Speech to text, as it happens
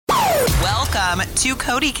Welcome to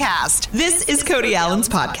Cody Cast. This is Cody Allen's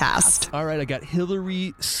podcast. All right, I got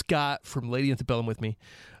Hillary Scott from Lady Antebellum with me.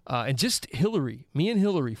 And just Hillary, me and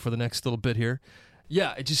Hillary for the next little bit here.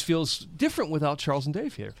 Yeah, it just feels different without Charles and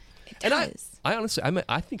Dave here. It and does. I honestly,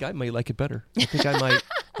 I think I might like it better. I think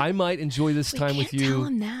I might enjoy this time with you. Tell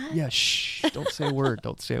them that. Yeah, shh, don't say a word.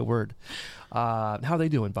 Don't say a word. How are they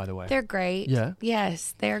doing, by the way? They're great. Yeah?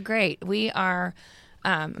 Yes, they're great. We are.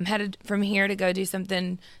 I'm headed from here to go do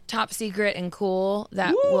something top secret and cool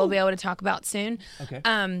that we'll be able to talk about soon. Okay.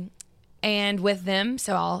 And with them,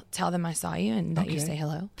 so I'll tell them I saw you and that you say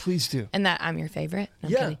hello. Please do. And that I'm your favorite. No,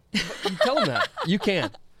 I'm Yeah, kidding. tell them that. You can.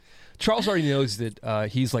 Charles already knows that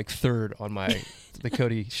he's like third on the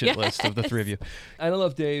Cody shit list of the three of you. And I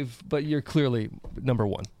love Dave, but you're clearly number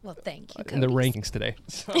one. Well, thank you, in the Cody. rankings today.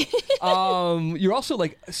 So, you're also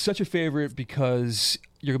like such a favorite because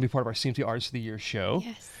you're going to be part of our CMT Artist of the Year show.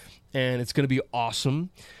 Yes. And it's going to be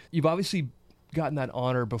awesome. You've obviously gotten that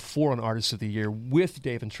honor before on Artist of the Year with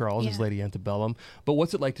Dave and Charles as Lady Antebellum. But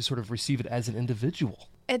what's it like to sort of receive it as an individual?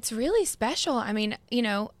 It's really special. I mean,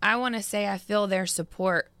 I want to say I feel their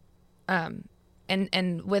support.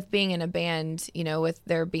 And with being in a band, with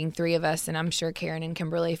there being three of us, and I'm sure Karen and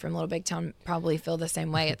Kimberly from Little Big Town probably feel the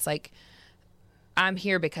same way. It's like, I'm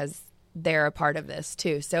here because they're a part of this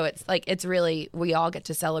too. So it's like, it's really, we all get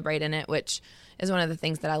to celebrate in it, which is one of the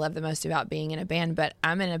things that I love the most about being in a band. But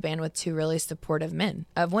I'm in a band with two really supportive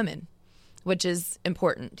women, which is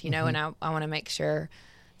important, and I want to make sure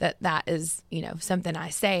that is, something I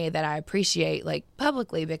say that I appreciate like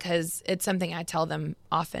publicly because it's something I tell them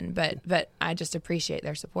often, but I just appreciate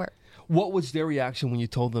their support. What was their reaction when you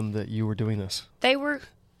told them that you were doing this? They were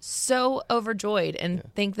so overjoyed and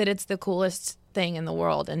think that it's the coolest thing in the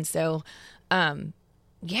world. And so,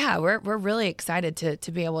 we're really excited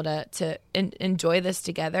to be able to enjoy this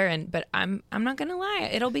together. But I'm not going to lie.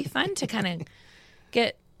 It'll be fun to kind of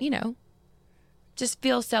get, just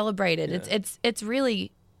feel celebrated. Yeah. It's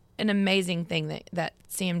really an amazing thing that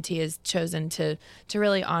CMT has chosen to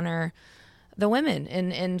really honor the women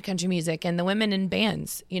in country music and the women in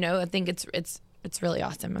bands. I think it's really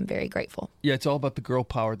awesome. I'm very grateful. Yeah, it's all about the girl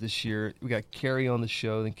power this year. We got Carrie on the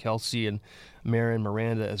show, then Kelsey and Marin,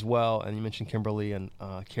 Miranda as well, and you mentioned Kimberly and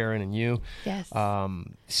Karen and you. Yes.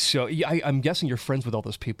 So I'm guessing you're friends with all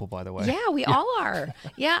those people, by the way. Yeah, we all are.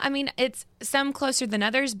 Yeah, I mean, it's some closer than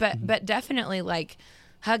others, but definitely like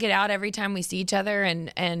hug it out every time we see each other,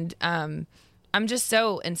 and I'm just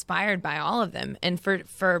so inspired by all of them, and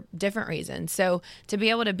for different reasons. So to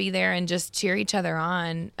be able to be there and just cheer each other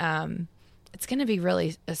on, it's going to be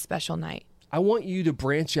really a special night. I want you to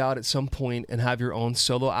branch out at some point and have your own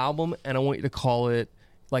solo album, and I want you to call it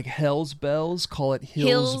like Hell's Bells. Call it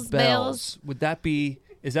Hills Bells.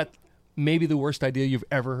 Is that maybe the worst idea you've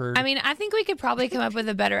ever heard? I mean, I think we could probably come up with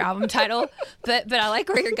a better album title, but I like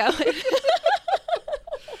where you're going.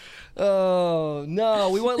 Oh, no,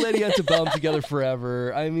 we want Lady Antebellum together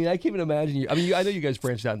forever. I mean, I can't even imagine you. I mean, I know you guys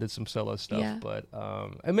branched out and did some solo stuff, but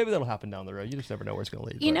and maybe that'll happen down the road. You just never know where it's going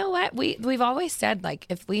to lead. You know what? We've always said, like,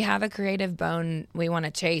 if we have a creative bone we want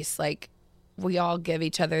to chase, like, we all give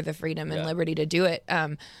each other the freedom and liberty to do it.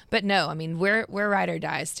 But no, I mean, we're ride or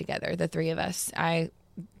dies together, the three of us. I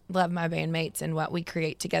love my bandmates and what we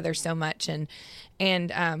create together so much, and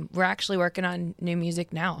we're actually working on new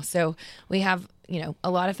music now. So we have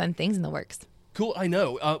a lot of fun things in the works. Cool, I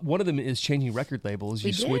know. One of them is changing record labels.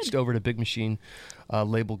 You switched over to Big Machine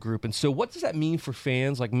label group, and so what does that mean for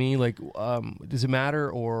fans like me? Like, does it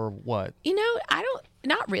matter or what?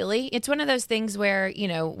 Not really. It's one of those things where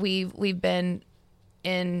we've been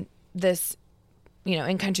in this,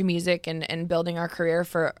 in country music and building our career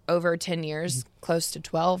for over 10 years, close to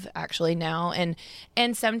 12 actually now.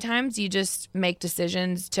 And sometimes you just make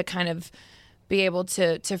decisions to kind of be able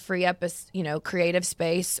to free up a, creative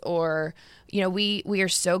space, or, we are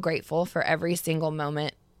so grateful for every single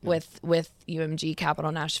moment with UMG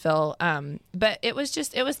Capital Nashville. But it was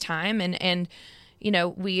time, and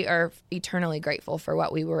we are eternally grateful for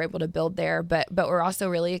what we were able to build there, but we're also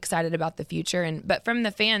really excited about the future. But from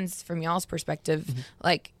the fans, from y'all's perspective,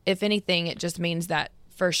 like, if anything, it just means that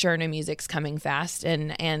for sure new music's coming fast,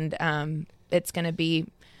 and it's going to be,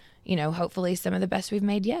 hopefully some of the best we've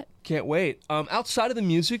made yet. Can't wait. Outside of the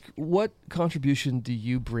music, what contribution do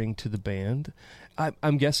you bring to the band?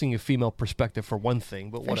 I'm guessing a female perspective for one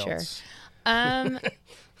thing, but what else?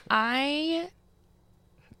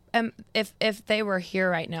 If they were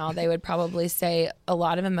here right now, they would probably say a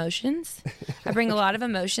lot of emotions. I bring a lot of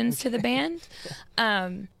emotions to the band.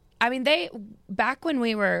 I mean, back when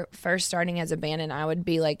we were first starting as a band and I would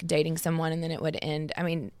be like dating someone and then it would end. I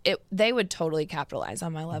mean, they would totally capitalize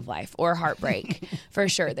on my love life or heartbreak for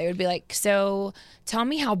sure. They would be like, so tell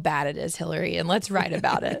me how bad it is, Hillary, and let's write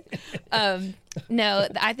about it. No,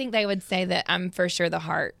 I think they would say that I'm for sure the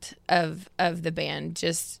heart of the band,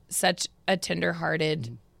 just such a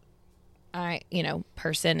tender-hearted,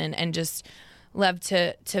 person and just love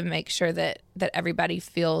to make sure that everybody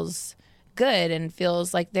feels good and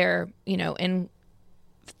feels like they're, in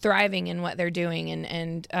thriving in what they're doing.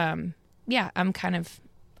 And I'm kind of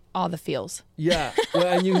all the feels. Yeah. Well,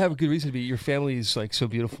 and you have a good reason to be. Your family is like so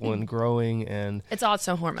beautiful and growing, and it's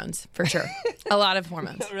also hormones for sure. A lot of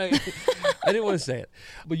hormones. Right. I didn't want to say it,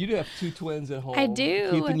 but you do have 2 twins at home. I do.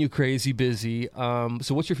 Keeping you crazy busy. So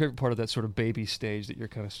what's your favorite part of that sort of baby stage that you're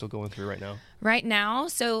kind of still going through right now? Right now,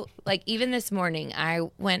 so like even this morning, I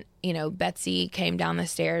went, Betsy came down the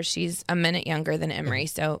stairs. She's a minute younger than Emery.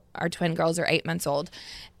 So our twin girls are 8 months old.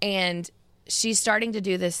 And she's starting to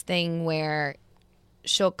do this thing where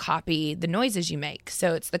she'll copy the noises you make.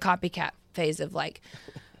 So it's the copycat phase of like,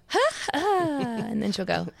 ha ha, and then she'll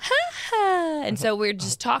go, ha ha. And so we're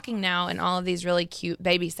just talking now in all of these really cute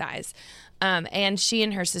baby sighs. And she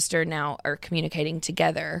and her sister now are communicating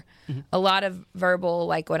together. Mm-hmm. A lot of verbal,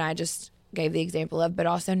 like what I just gave the example of, but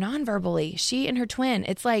also non-verbally. She and her twin,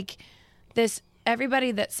 it's like this,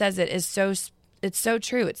 everybody that says it is it's so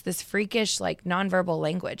true. It's this freakish, like nonverbal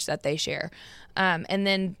language that they share. And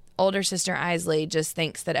then older sister Isley just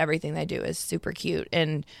thinks that everything they do is super cute,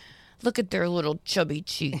 and look at their little chubby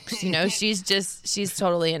cheeks. She's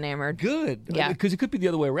totally enamored. Good. Yeah. Because it could be the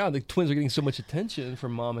other way around. The twins are getting so much attention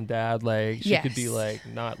from mom and dad. Like, she could be like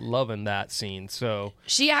not loving that scene. So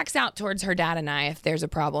she acts out towards her dad and I if there's a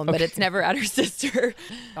problem, but it's never at her sister.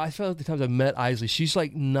 I felt like the times I've met Isley, she's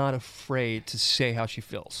like not afraid to say how she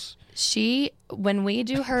feels. When we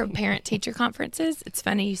do her parent-teacher conferences, it's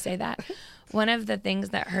funny you say that. One of the things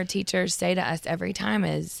that her teachers say to us every time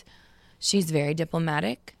is she's very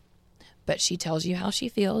diplomatic, but she tells you how she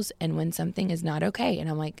feels and when something is not okay. And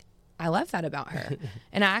I'm like, I love that about her.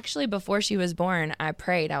 And I actually, before she was born, I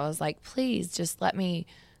prayed. I was like, please just let me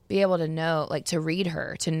be able to know, like to read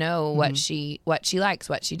her, to know what she likes,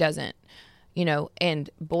 what she doesn't, and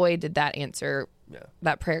boy, did that answer. Yeah.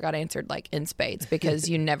 That prayer got answered like in spades, because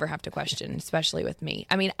you never have to question, especially with me.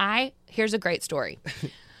 I mean, here's a great story.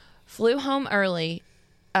 Flew home early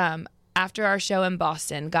after our show in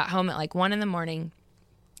Boston, got home at like 1 a.m,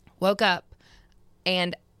 woke up,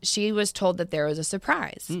 and she was told that there was a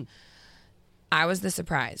surprise. I was the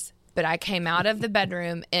surprise, but I came out of the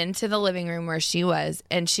bedroom into the living room where she was,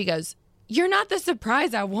 and she goes, "You're not the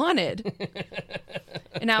surprise I wanted."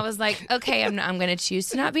 And I was like, okay, I'm going to choose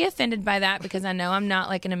to not be offended by that, because I know I'm not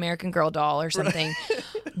like an American Girl doll or something.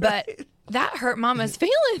 But that hurt Mama's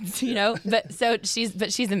feelings, But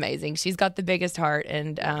she's amazing. She's got the biggest heart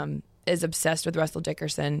and is obsessed with Russell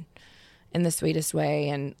Dickerson in the sweetest way,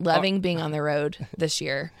 and loving being on the road this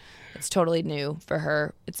year. It's totally new for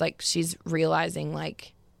her. It's like she's realizing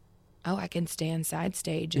like, oh, I can stand side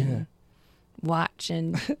stage and watch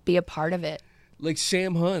and be a part of it. Like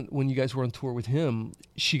Sam Hunt, when you guys were on tour with him,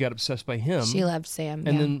 she got obsessed by him. She loved Sam.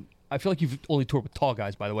 And then I feel like you've only toured with tall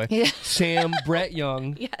guys, by the way. Yeah. Sam, Brett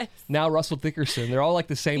Young, now Russell Dickerson. They're all like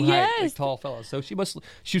the same height, like tall fellas. So she was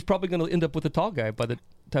probably going to end up with a tall guy by the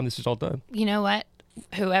time this is all done. You know what?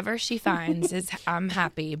 Whoever she finds I'm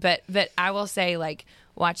happy. But I will say, like,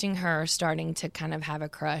 watching her starting to kind of have a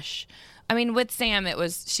crush. I mean, with Sam,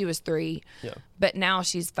 she was 3, but now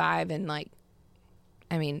she's 5, and like,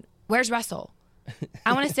 I mean, where's Russell?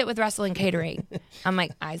 I want to sit with Russell in catering. I'm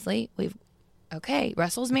like, Isley, okay,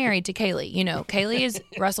 Russell's married to Kaylee. Kaylee is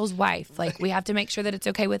Russell's wife. Like, we have to make sure that it's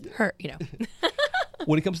okay with her,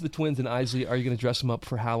 When it comes to the twins and Isley, are you going to dress them up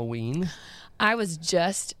for Halloween? I was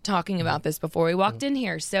just talking about this before we walked in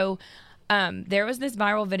here. So there was this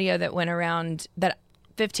viral video that went around that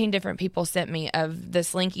 15 different people sent me of the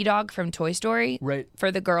Slinky dog from Toy Story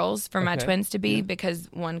for the girls, for my twins to be, because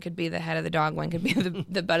one could be the head of the dog, one could be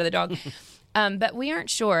the butt of the dog. But we aren't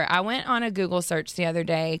sure. I went on a Google search the other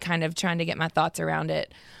day, kind of trying to get my thoughts around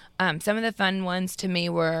it. Some of the fun ones to me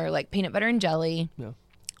were like peanut butter and jelly,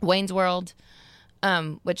 Wayne's World,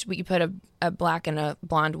 which you put a black and a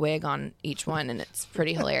blonde wig on each one, and it's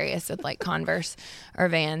pretty hilarious with like Converse or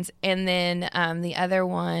Vans. And then the other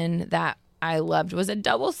one that I loved was a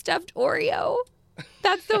double stuffed Oreo.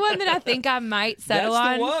 That's the one that I think I might settle on.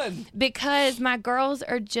 That's the one. Because my girls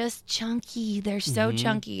are just chunky. They're so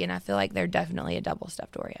chunky, and I feel like they're definitely a double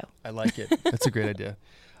stuffed Oreo. I like it. That's a great idea.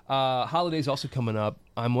 Holidays also coming up.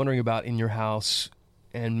 I'm wondering about in your house,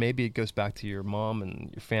 and maybe it goes back to your mom and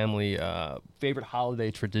your family, favorite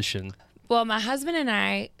holiday tradition? Well, my husband and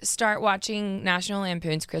I start watching National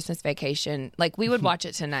Lampoon's Christmas Vacation. Like, we would watch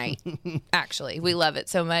it tonight, actually. We love it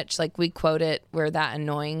so much. Like, we quote it. We're that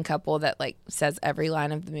annoying couple that, like, says every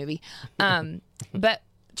line of the movie. But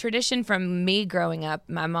tradition from me growing up,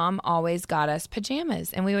 my mom always got us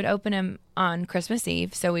pajamas, and we would open them on Christmas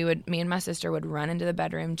Eve. So me and my sister would run into the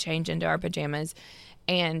bedroom, change into our pajamas.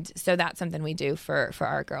 And so that's something we do for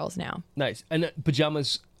our girls now. Nice. And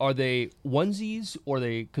pajamas, are they onesies or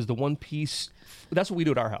because the one piece, that's what we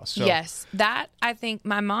do at our house. So. Yes. That, I think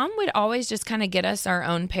my mom would always just kind of get us our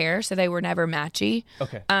own pair, so they were never matchy.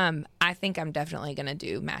 Okay. I think I'm definitely going to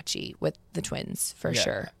do matchy with the twins for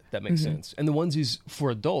sure. That makes sense. And the onesies for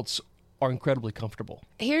adults are incredibly comfortable.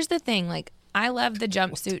 Here's the thing. Like, I love the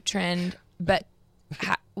jumpsuit trend, but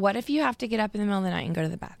what if you have to get up in the middle of the night and go to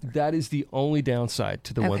the bathroom? That is the only downside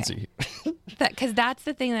to the onesie. Because that's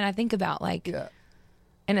the thing that I think about. Like,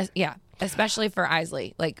 especially for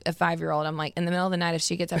Isley, like a 5-year-old. I'm like, in the middle of the night, if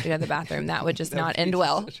she gets up to go to the bathroom, that would just not end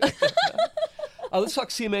well. Let's talk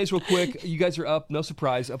CMAs real quick. You guys are up, no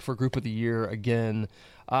surprise, up for Group of the Year again.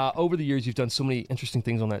 Over the years, you've done so many interesting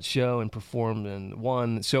things on that show and performed and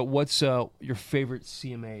won. So what's your favorite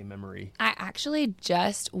CMA memory? I actually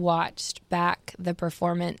just watched back the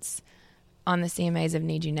performance on the CMAs of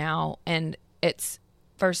Need You Now. And it's,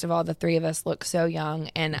 first of all, the three of us look so young.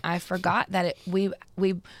 And I forgot that we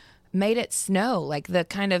made it snow, like the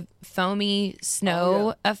kind of foamy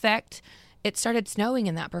snow effect. It started snowing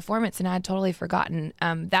in that performance, and I had totally forgotten.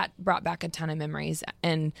 That brought back a ton of memories,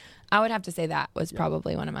 and I would have to say that was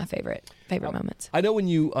probably one of my favorite moments. I know when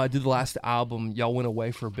you did the last album, y'all went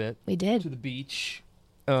away for a bit. We did. To the beach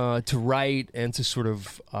to write and to sort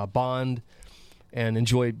of bond and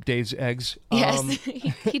enjoy Dave's eggs. Yes,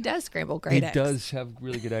 he does scramble great eggs. He does have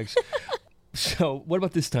really good eggs. So what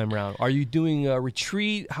about this time around? Are you doing a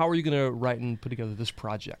retreat? How are you going to write and put together this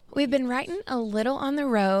project? We've been writing a little on the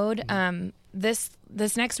road. This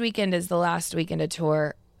next weekend is the last weekend of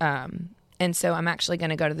tour. And so I'm actually going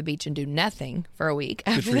to go to the beach and do nothing for a week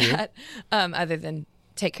after that, other than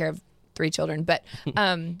take care of 3 children. But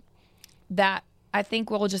that I think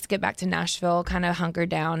we'll just get back to Nashville, kind of hunker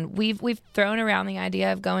down. We've thrown around the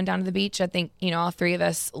idea of going down to the beach. I think, all 3 of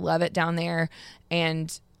us love it down there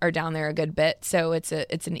and are down there a good bit. So it's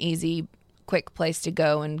an easy, quick place to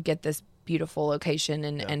go and get this beautiful location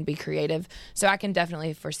and be creative. So I can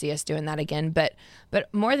definitely foresee us doing that again. But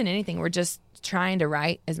more than anything, we're just trying to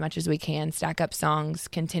write as much as we can, stack up songs,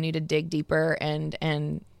 continue to dig deeper and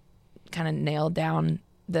kind of nail down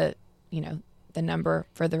the number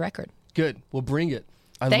for the record. Good. Well, bring it.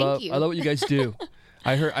 Thank you. I love what you guys do.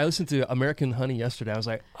 I listened to American Honey yesterday. I was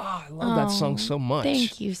like, I love that song so much.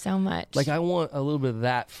 Thank you so much. Like, I want a little bit of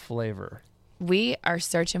that flavor. We are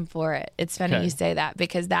searching for it. It's funny you say that,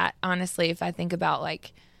 because that, honestly, if I think about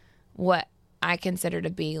like what I consider to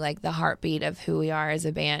be like the heartbeat of who we are as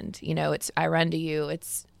a band, it's I Run to You,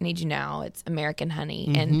 it's Need You Now, it's American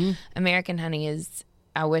Honey. And American Honey is,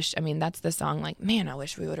 that's the song, like, man, I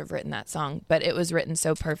wish we would have written that song, but it was written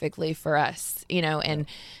so perfectly for us,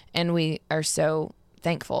 and we are so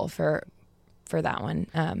thankful for that one.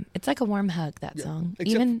 It's like a warm hug, that song,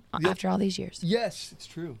 even after all these years. Yes, it's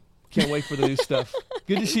true. Can't wait for the new stuff.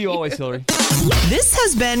 Good to see you always, Hillary. This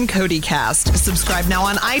has been Cody Cast. Subscribe now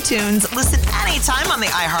on iTunes. Listen anytime on the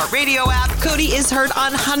iHeartRadio app. Cody is heard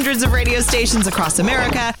on hundreds of radio stations across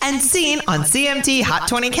America and seen on CMT Hot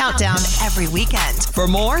 20 Countdown every weekend. For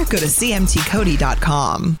more, go to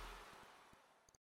cmtcody.com.